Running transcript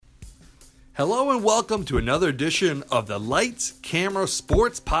Hello and welcome to another edition of the Lights, Camera,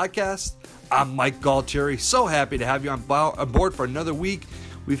 Sports Podcast. I'm Mike Galtieri. So happy to have you on board for another week.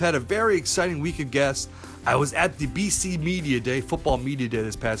 We've had a very exciting week of guests. I was at the BC Media Day, Football Media Day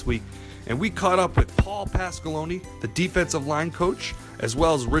this past week, and we caught up with Paul Pasqualoni, the defensive line coach, as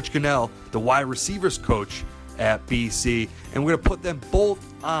well as Rich Gunnell, the wide receivers coach at BC. And we're going to put them both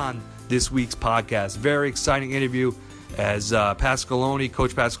on this week's podcast. Very exciting interview as Coach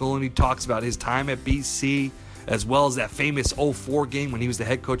Pasqualoni talks about his time at BC, as well as that famous 04 game when he was the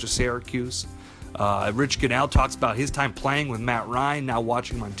head coach of Syracuse. Rich Gunnell talks about his time playing with Matt Ryan, now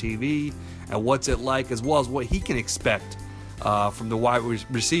watching him on TV, and what's it like, as well as what he can expect from the wide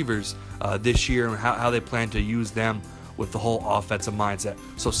receivers this year and how they plan to use them with the whole offensive mindset.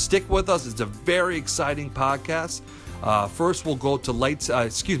 So stick with us. It's a very exciting podcast. First, we'll go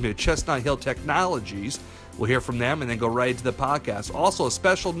to Chestnut Hill Technologies. We'll hear from them and then go right into the podcast. Also, a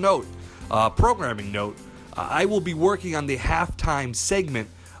special note, programming note, I will be working on the halftime segment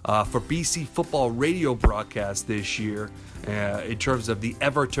for BC football radio broadcast this year in terms of the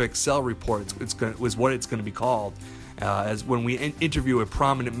Ever to Excel report. It's what it's going to be called, as when we interview a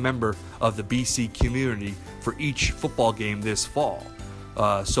prominent member of the BC community for each football game this fall.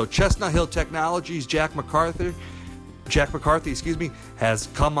 So Chestnut Hill Technologies, Jack McCarthy, has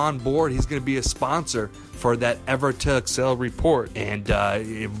come on board. He's going to be a sponsor for that Ever to Excel report, and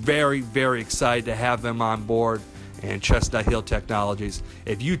very, very excited to have them on board and Chestnut Hill Technologies.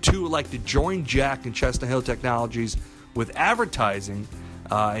 If you too would like to join Jack and Chestnut Hill Technologies with advertising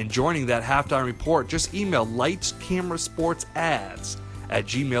and joining that halftime report, just email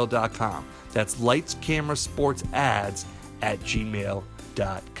lightscamerasportsads@gmail.com. That's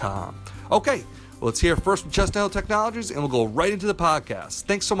lightscamerasportsads@gmail.com. Okay, let's hear first from Chestnut Hill Technologies, and we'll go right into the podcast.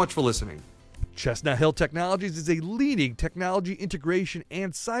 Thanks so much for listening. Chestnut Hill Technologies is a leading technology integration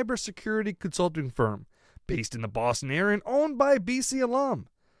and cybersecurity consulting firm based in the Boston area and owned by a BC alum.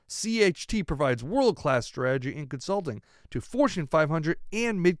 CHT provides world-class strategy and consulting to Fortune 500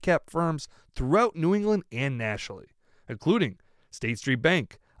 and mid-cap firms throughout New England and nationally, including State Street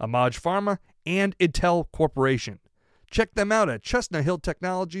Bank, Amaj Pharma, and Intel Corporation. Check them out at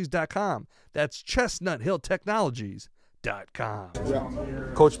chestnuthilltechnologies.com. That's chestnuthilltechnologies.com.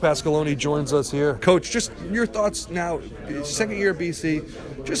 Coach Pasqualoni joins us here. Coach, just your thoughts now, second year at BC.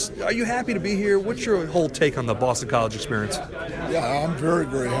 Just, are you happy to be here? What's your whole take on the Boston College experience? Yeah, I'm very,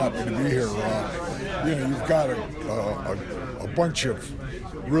 very happy to be here. You've got a bunch of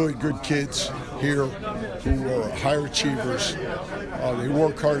really good kids here who are high achievers. They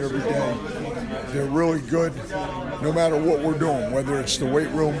work hard every day. They're really good no matter what we're doing, whether it's the weight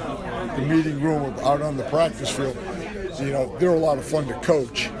room, the meeting room, or out on the practice field. They're a lot of fun to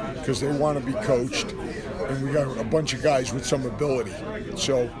coach because they want to be coached, and we got a bunch of guys with some ability.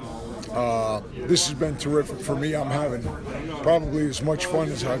 So this has been terrific for me. I'm having probably as much fun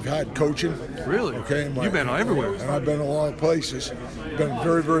as I've had coaching. Really? Okay. You've been everywhere. And I've been a lot of places. Been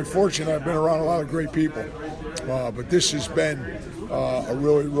very, very fortunate. I've been around a lot of great people. But this has been a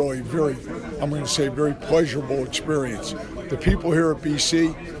really, really very pleasurable experience. The people here at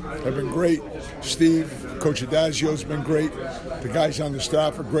BC have been great. Steve, Coach Adazio has been great. The guys on the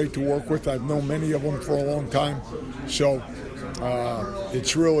staff are great to work with. I've known many of them for a long time. So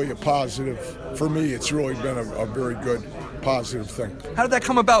it's really a positive. For me, it's really been a very good, positive thing. How did that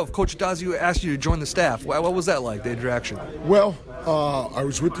come about? Coach Adazio asked you to join the staff. What was that like, the interaction? Well, I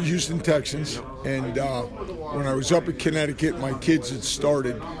was with the Houston Texans, and when I was up in Connecticut, my kids had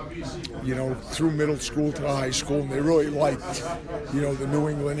started, through middle school to high school, and they really liked, the New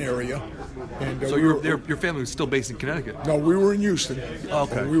England area. And, so your family was still based in Connecticut? No, we were in Houston.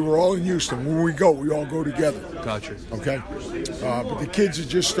 Okay. We were all in Houston. When we all go together. Gotcha. Okay. But the kids had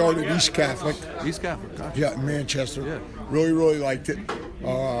just started East Catholic. Gotcha. Yeah, in Manchester. Yeah. Really, really liked it.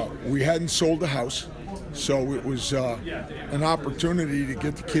 We hadn't sold the house, so it was an opportunity to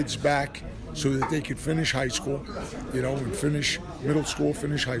get the kids back so that they could finish high school, and finish middle school,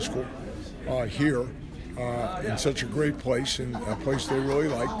 finish high school here. In such a great place, and a place they really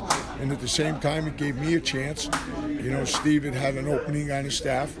liked. And at the same time, it gave me a chance. Steve had an opening on his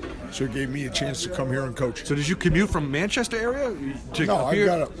staff, so it gave me a chance to come here and coach. So did you commute from Manchester area to No,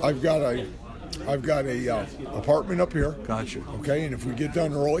 here? I've got a apartment up here. Gotcha. Okay, and if we get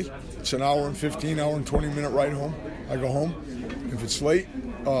done early, it's an hour and 20-minute ride home. I go home. If it's late,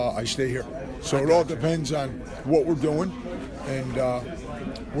 I stay here. So it all depends on what we're doing, and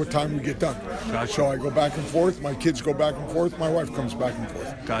what time we get done. Gotcha. So I go back and forth. My kids go back and forth. My wife comes back and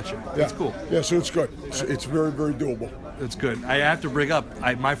forth. Gotcha. That's cool. Yeah, so it's good. It's very, very doable. That's good. I have to bring up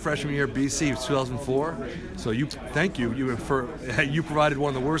my freshman year at BC was 2004. So thank you. You provided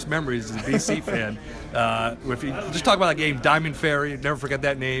one of the worst memories as a BC fan. If you just talk about that game, Diamond Ferry. Never forget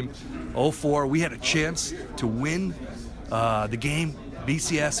that name. 04. We had a chance to win the game.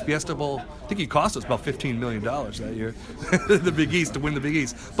 BCS Fiesta Bowl. I think it cost us about $15 million that year. The Big East, to win the Big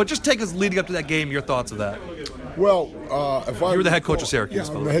East. But just take us leading up to that game. Your thoughts of that? Well, you were the head coach of Syracuse.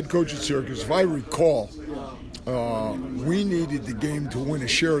 Yeah, I'm the head coach of Syracuse. If I recall, we needed the game to win a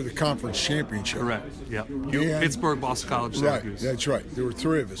share of the conference championship. Correct. Yep. Pittsburgh, Boston College, Syracuse. Right. That's right. There were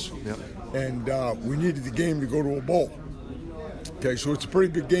three of us. Yep. And we needed the game to go to a bowl. Okay, so it's a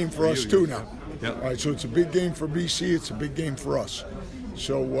pretty big game for us too now. Yep. All right, so it's a big game for BC. It's a big game for us.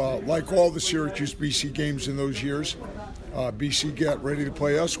 So like all the Syracuse BC games in those years, BC got ready to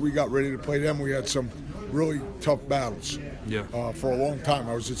play us. We got ready to play them. We had some really tough battles for a long time.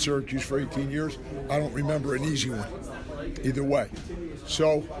 I was at Syracuse for 18 years. I don't remember an easy one either way.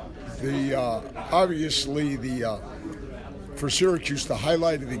 So obviously for Syracuse, the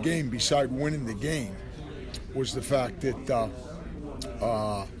highlight of the game, beside winning the game, was the fact that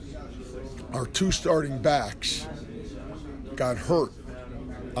our two starting backs got hurt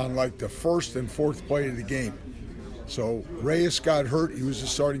on like the first and fourth play of the game. So Reyes got hurt. He was the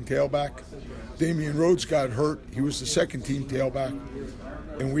starting tailback. Damian Rhodes got hurt. He was the second team tailback.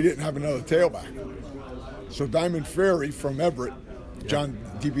 And we didn't have another tailback. So Diamond Ferry from Everett, John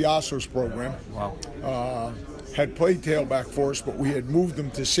DiBiaso's program, had played tailback for us, but we had moved him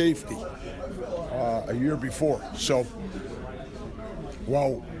to safety a year before. So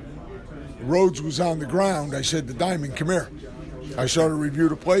while Rhodes was on the ground, I said to Diamond, come here. I started to review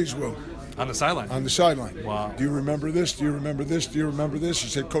the plays with him. On the sideline? On the sideline. Wow. Do you remember this? Do you remember this? Do you remember this? He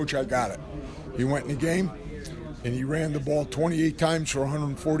said, Coach, I got it. He went in the game, and he ran the ball 28 times for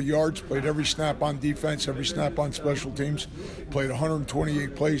 140 yards, played every snap on defense, every snap on special teams, played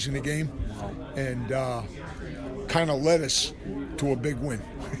 128 plays in the game, and kind of led us to a big win.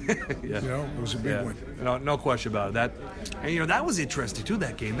 Yeah. You know, it was a big win. No question about it. That was interesting too.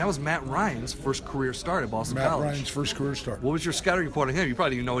 That game. That was Matt Ryan's first career start at Boston College. Matt Ryan's first career start. What was your scouting report on him? You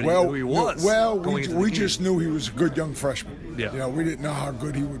probably didn't know who he was. Well, we just knew he was a good young freshman. Yeah. You know, we didn't know how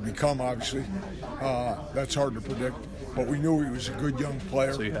good he would become. Obviously, that's hard to predict. But we knew he was a good young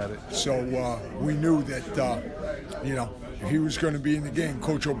player. So you had it. So we knew that if he was going to be in the game,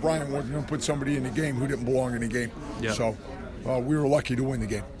 Coach O'Brien wasn't going to put somebody in the game who didn't belong in the game. Yeah. So we were lucky to win the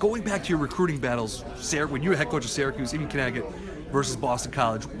game. Going back to your recruiting battles, when you were head coach of Syracuse, even Connecticut, versus Boston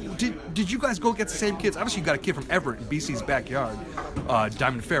College, did you guys go against the same kids? Obviously, you got a kid from Everett in BC's backyard,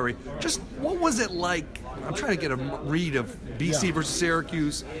 Diamond Ferry. Just what was it like? I'm trying to get a read of BC versus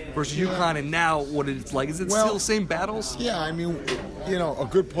Syracuse versus UConn, and now what it's like. Is it still the same battles? Yeah, I mean, a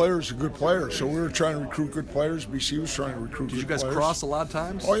good player is a good player. So we were trying to recruit good players. BC was trying to recruit good players. Did you guys cross a lot of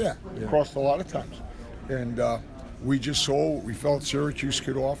times? Oh, yeah. Crossed a lot of times. And we just saw what we felt Syracuse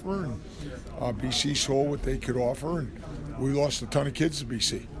could offer, and BC saw what they could offer, and we lost a ton of kids to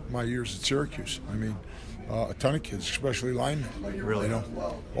BC my years at Syracuse. I mean, a ton of kids, especially linemen. Really?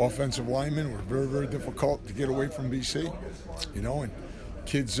 Offensive linemen were very, very difficult to get away from BC. And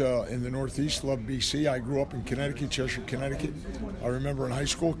kids in the Northeast love BC. I grew up in Connecticut, Cheshire, Connecticut. I remember in high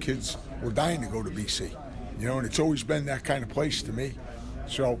school, kids were dying to go to BC. And it's always been that kind of place to me.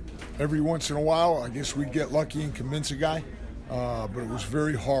 So every once in a while, I guess we'd get lucky and convince a guy, but it was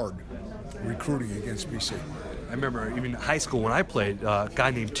very hard recruiting against BC. I remember even in high school when I played, a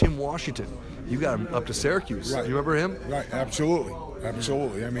guy named Tim Washington. You got him up to Syracuse. Right. You remember him? Right, absolutely.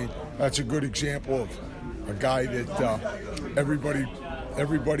 I mean, that's a good example of a guy that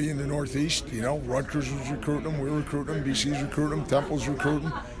everybody in the Northeast, Rutgers was recruiting him, we were recruiting him, BC's recruiting him, Temple's recruiting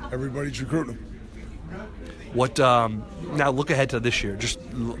him, everybody's recruiting him. What now? Look ahead to this year. Just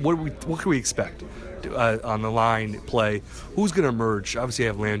what can we expect on the line play? Who's going to emerge? Obviously, I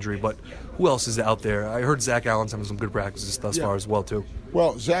have Landry, but who else is out there? I heard Zach Allen's having some good practices thus far as well too.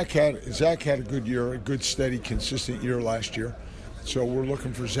 Well, Zach had a good year, a good, steady, consistent year last year. So we're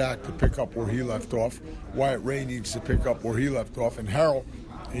looking for Zach to pick up where he left off. Wyatt Ray needs to pick up where he left off, and Harold,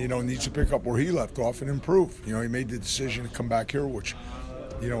 needs to pick up where he left off and improve. He made the decision to come back here, which,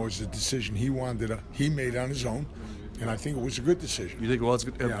 was a decision he made on his own, and I think it was a good decision. You think it was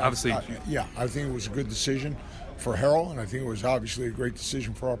good? Yeah, obviously. I think it was a good decision for Harold, and I think it was obviously a great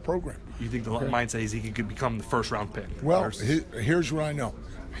decision for our program. You think the mindset is he could become the first-round pick? Well, here's what I know.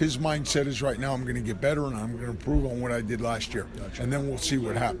 His mindset is right now I'm going to get better and I'm going to improve on what I did last year. Gotcha. And then we'll see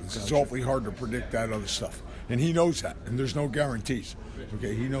what happens. Gotcha. It's awfully hard to predict that other stuff. And he knows that, and there's no guarantees.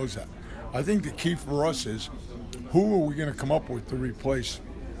 Okay, he knows that. I think the key for us is who are we going to come up with to replace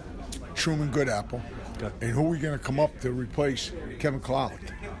Truman Goodapple, and who are we going to come up to replace Kevin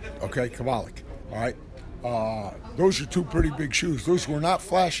Kowalik? Okay, Kowalik. All right. Those are two pretty big shoes. Those were not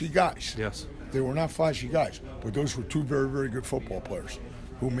flashy guys. Yes. They were not flashy guys, but those were two very, very good football players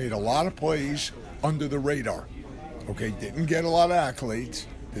who made a lot of plays under the radar. Okay, didn't get a lot of accolades,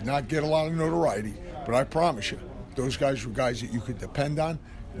 did not get a lot of notoriety, but I promise you, those guys were guys that you could depend on,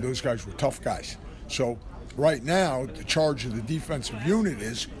 and those guys were tough guys. So right now, the charge of the defensive unit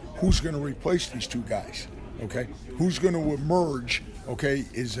is who's going to replace these two guys, okay? Who's going to emerge, okay,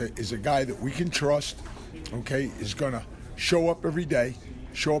 is a guy that we can trust, okay, is going to show up every day,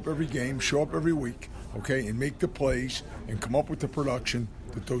 show up every game, show up every week, okay, and make the plays and come up with the production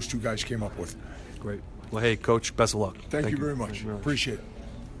that those two guys came up with. Great. Well, hey, Coach, best of luck. Thank you very much. Appreciate it.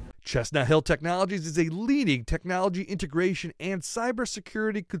 Chestnut Hill Technologies is a leading technology integration and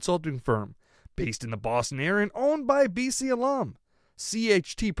cybersecurity consulting firm based in the Boston area and owned by a BC alum.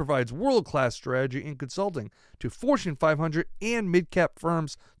 CHT provides world-class strategy and consulting to Fortune 500 and mid-cap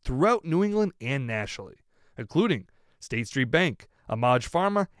firms throughout New England and nationally, including State Street Bank, Amaj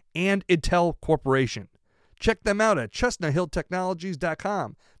Pharma, and Intel Corporation. Check them out at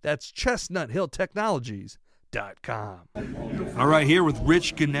chestnuthilltechnologies.com. That's chestnuthilltechnologies.com. All right, here with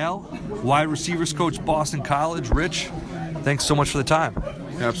Rich Gunnell, wide receivers coach, Boston College. Rich, thanks so much for the time.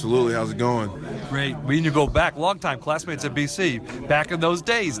 Absolutely. How's it going? Great. We need to go back, long time classmates at BC, back in those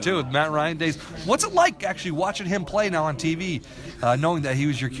days too, with Matt Ryan days. What's it like actually watching him play now on TV, knowing that he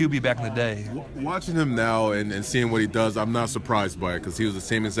was your QB back in the day? Watching him now and seeing what he does, I'm not surprised by it because he was the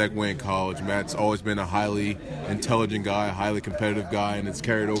same exact way in college. Matt's always been a highly intelligent guy, a highly competitive guy, and it's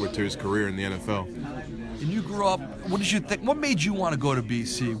carried over to his career in the NFL. And you grew up, what did you think? What made you want to go to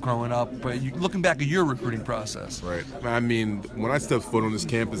BC growing up? Looking back at your recruiting process. Right. I mean, when I stepped foot on this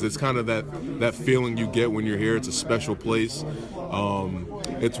campus, it's kind of that feeling you get when you're here. It's a special place.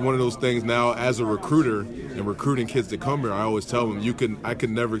 It's one of those things now as a recruiter and recruiting kids that come here, I always tell them, I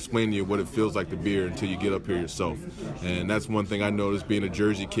can never explain to you what it feels like to be here until you get up here yourself. And that's one thing I noticed being a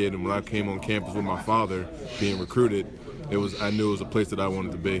Jersey kid. And when I came on campus with my father being recruited, I knew it was a place that I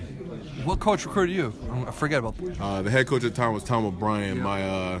wanted to be. What coach recruited you? I forget about that. The head coach at the time was Tom O'Brien. My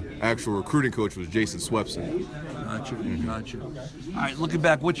actual recruiting coach was Jason Swepson. Gotcha. All right, looking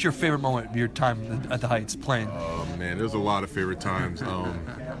back, what's your favorite moment of your time at the Heights playing? Oh, man, there's a lot of favorite times.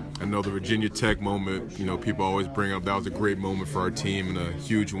 I know the Virginia Tech moment, people always bring up. That was a great moment for our team and a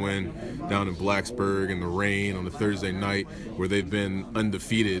huge win down in Blacksburg in the rain on a Thursday night where they've been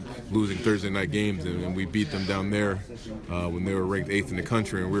undefeated, losing Thursday night games, and we beat them down there when they were ranked 8th in the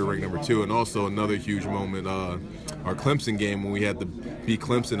country and we were ranked number 2. And also another huge moment, our Clemson game when we had to beat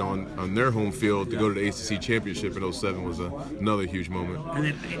Clemson on their home field to go to the ACC championship in 2007 was another huge moment. And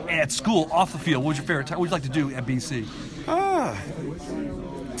then at school, off the field, what was your favorite time? What would you like to do at BC?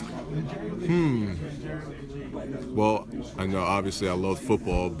 Well, I know obviously I love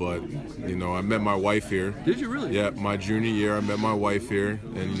football, but I met my wife here. Did you really? Yeah, my junior year I met my wife here,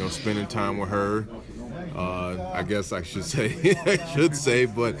 and spending time with her. I guess I should say,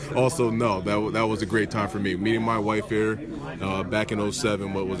 but also no, that was a great time for me. Meeting my wife here back in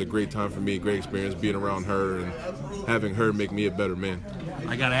 2007 was a great time for me, great experience being around her and having her make me a better man.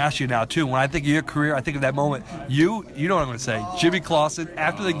 I got to ask you now, too. When I think of your career, I think of that moment. You know what I'm going to say. Jimmy Clausen,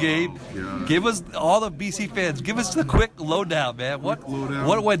 after the game, give us, all the BC fans, give us the quick lowdown, man. What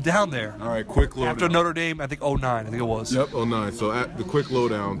went down there? All right, quick lowdown. After Notre Dame, I think 09, I think it was. Yep, 09. So at the quick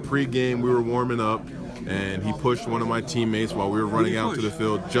lowdown, pre-game, we were warming up, and he pushed one of my teammates while we were running out to the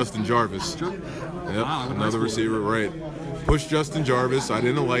field, Justin Jarvis. Yep, wow, another receiver, right. Pushed Justin Jarvis. I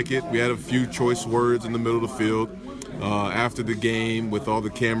didn't like it. We had a few choice words in the middle of the field. After the game, with all the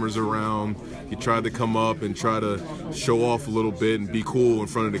cameras around, he tried to come up and try to show off a little bit and be cool in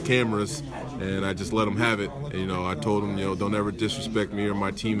front of the cameras, and I just let him have it. And, I told him, don't ever disrespect me or my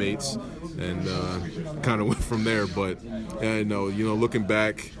teammates, and kind of went from there. But, looking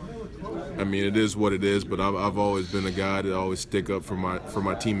back, I mean, it is what it is, but I've always been a guy that always stick up for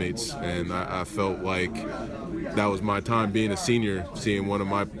my teammates, and I felt like that was my time being a senior, seeing one of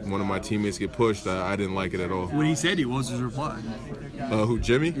my teammates get pushed. I didn't like it at all. When he said he was his reply. Who,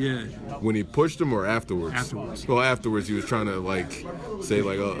 Jimmy? Yeah. When he pushed him or afterwards? Afterwards. Well, afterwards he was trying to say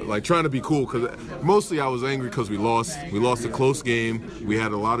trying to be cool, because mostly I was angry because we lost. We lost a close game. We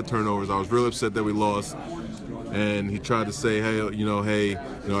had a lot of turnovers. I was really upset that we lost. And he tried to say, hey,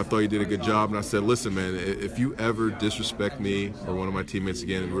 I thought you did a good job. And I said, listen, man, if you ever disrespect me or one of my teammates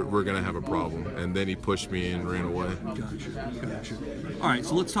again, we're going to have a problem. And then he pushed me and ran away. Gotcha. All right,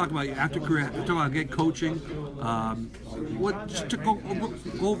 so let's talk about your after career. Let's talk about coaching. Go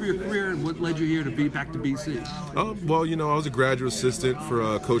over your career and what led you here to be back to BC? Well, I was a graduate assistant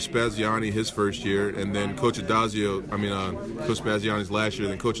for Coach Spaziani his first year, and then Coach Spaziani's last year,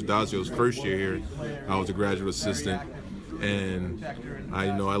 then Coach Adazio's first year here. I was a graduate assistant, and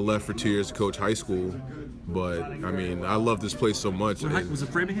I left for 2 years to coach high school. But I love this place so much. Was it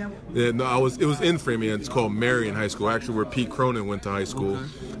Framingham? Yeah, no, it was in Framingham. It's called Marion High School, actually where Pete Cronin went to high school. Okay.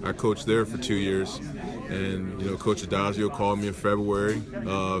 I coached there for 2 years, and Coach Adazio called me in February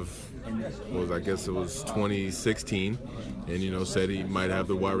of, I guess it was 2016, and said he might have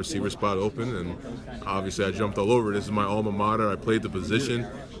the wide receiver spot open, and obviously I jumped all over it. This is my alma mater. I played the position.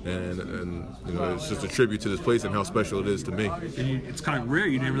 And it's just a tribute to this place and how special it is to me. And it's kind of rare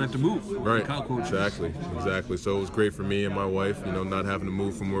you never have to move. Right. Exactly. So it was great for me and my wife, not having to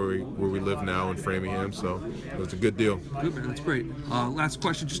move from where we live now in Framingham. So it was a good deal. Good, man. That's great. Last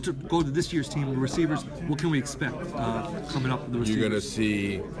question, just to go to this year's team, the receivers. What can we expect coming up with the receivers? You're going to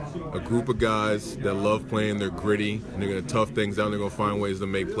see a group of guys that love playing. They're gritty, and they're going to tough things out. And they're going to find ways to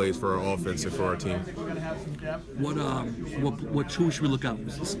make plays for our offense and for our team. Who should we look out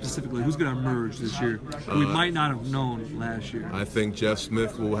for? Specifically, who's going to emerge this year? We might not have known last year. I think Jeff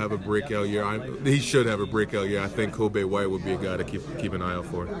Smith will have a breakout year. He should have a breakout year. I think Kobe White would be a guy to keep an eye out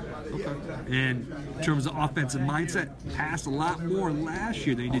for. Okay. And in terms of offensive mindset, passed a lot more last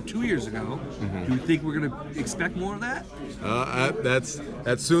year than he did 2 years ago. Mm-hmm. Do you think we're going to expect more of that? That's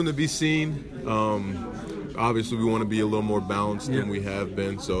soon to be seen. Obviously, we want to be a little more balanced than we have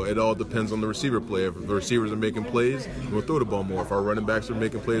been, so it all depends on the receiver play. If the receivers are making plays, we'll throw the ball more. If our running backs are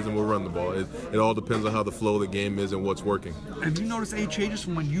making plays, then we'll run the ball. It all depends on how the flow of the game is and what's working. Have you noticed any changes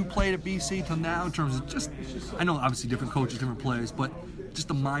from when you played at BC till now in terms of just, I know obviously different coaches, different players, but just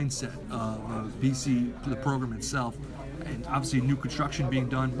the mindset of BC, the program itself, and obviously new construction being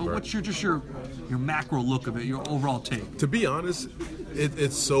done, but what's your macro look of it, your overall take? To be honest,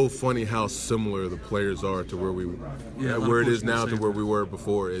 it's so funny how similar the players are to where it is now to where we were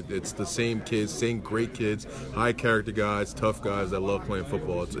before. It's the same kids, same great kids, high character guys, tough guys that love playing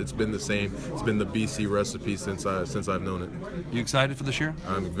football. It's been the same. It's been the BC recipe since I've known it. You excited for this year?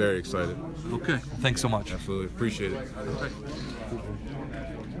 I'm very excited. Okay. Thanks so much. Absolutely. Appreciate it. Okay.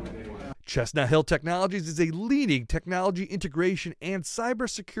 Chestnut Hill Technologies is a leading technology integration and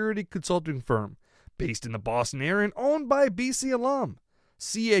cybersecurity consulting firm based in the Boston area and owned by a BC alum.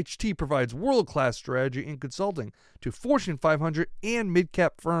 CHT provides world-class strategy and consulting to Fortune 500 and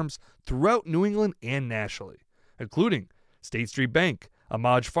mid-cap firms throughout New England and nationally, including State Street Bank,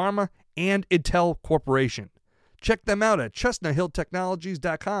 Amaj Pharma, and Intel Corporation. Check them out at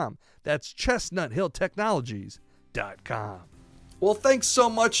chestnuthilltechnologies.com. That's chestnuthilltechnologies.com. Well, thanks so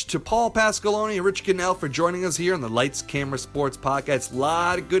much to Paul Pasqualoni and Rich Cannell for joining us here on the Lights, Camera, Sports podcast. A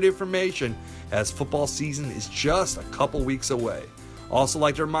lot of good information as football season is just a couple weeks away. Also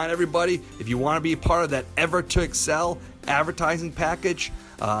like to remind everybody, if you want to be a part of that Ever to Excel advertising package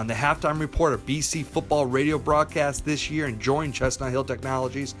on the halftime report of BC football radio broadcast this year and join Chestnut Hill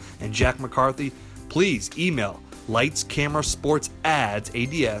Technologies and Jack McCarthy, please email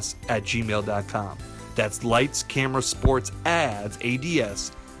lightscamerasportsads@gmail.com. That's Lights, Camera, Sports, Ads,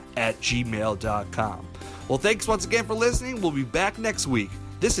 ADS @gmail.com. Well, thanks once again for listening. We'll be back next week.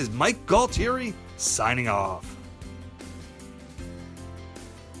 This is Mike Galtieri signing off.